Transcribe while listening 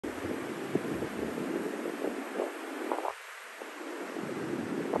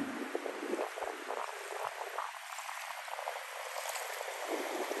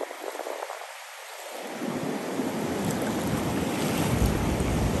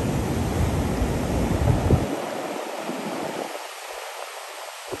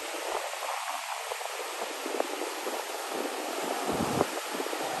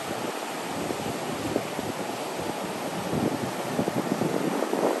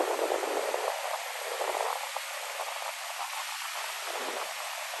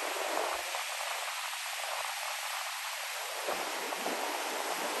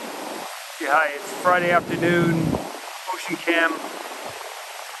Hi, it's Friday afternoon, Ocean Cam.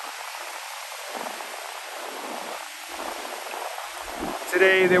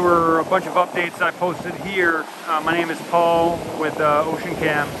 Today there were a bunch of updates I posted here. My name is Paul with Ocean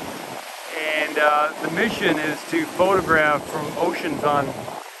Cam, and the mission is to photograph from oceans on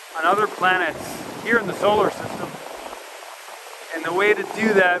other planets here in the solar system. And the way to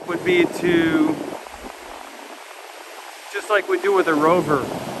do that would be to, just like we do with a rover,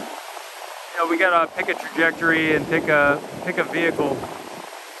 we gotta pick a trajectory and pick a vehicle,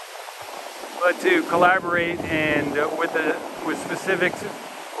 but to collaborate and with specific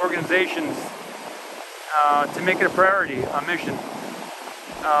organizations to make it a priority, a mission.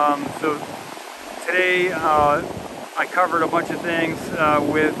 So today I covered a bunch of things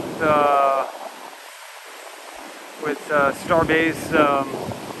with Starbase,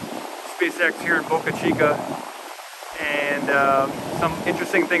 SpaceX here in Boca Chica. And some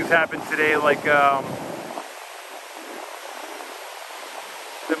interesting things happened today, like the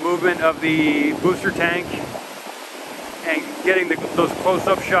movement of the booster tank and getting those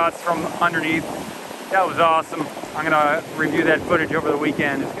close-up shots from underneath. That was awesome. I'm going to review that footage over the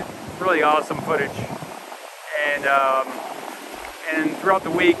weekend. It's really awesome footage. And throughout the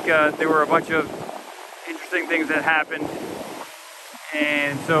week, there were a bunch of interesting things that happened.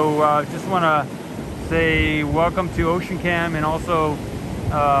 And so just want to say welcome to Ocean Cam, and also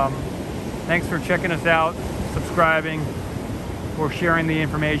thanks for checking us out, subscribing, for sharing the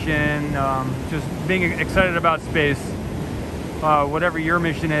information, just being excited about space, whatever your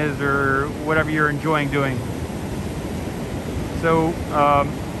mission is or whatever you're enjoying doing. So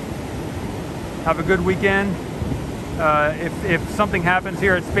have a good weekend. If something happens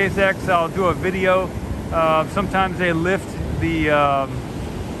here at SpaceX, I'll do a video. Sometimes they lift the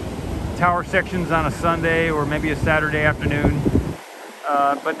tower sections on a Sunday or maybe a Saturday afternoon,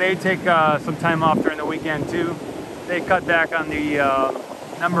 but they take some time off during the weekend too. They cut back on the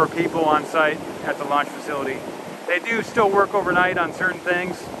number of people on site at the launch facility. They do still work overnight on certain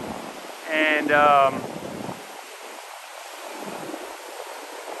things, and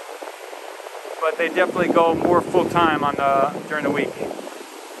but they definitely go more full-time during the week.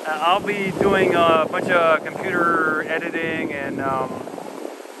 I'll be doing a bunch of computer editing and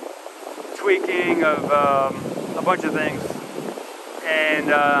tweaking of a bunch of things, and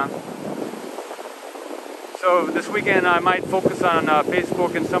so this weekend I might focus on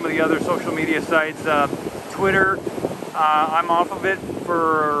Facebook and some of the other social media sites. Twitter, I'm off of it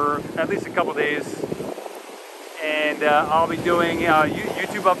for at least a couple days, and I'll be doing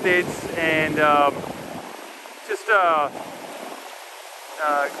YouTube updates and just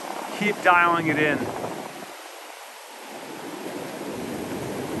keep dialing it in.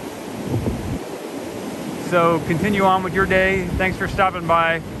 So continue on with your day. Thanks for stopping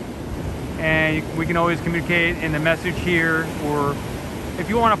by, and we can always communicate in the message here, or if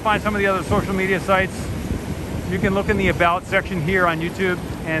you want to find some of the other social media sites, you can look in the About section here on YouTube,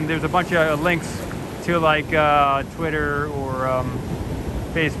 and there's a bunch of links to like Twitter or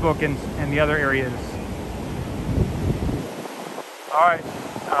Facebook and the other areas. All right,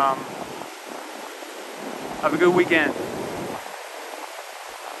 have a good weekend.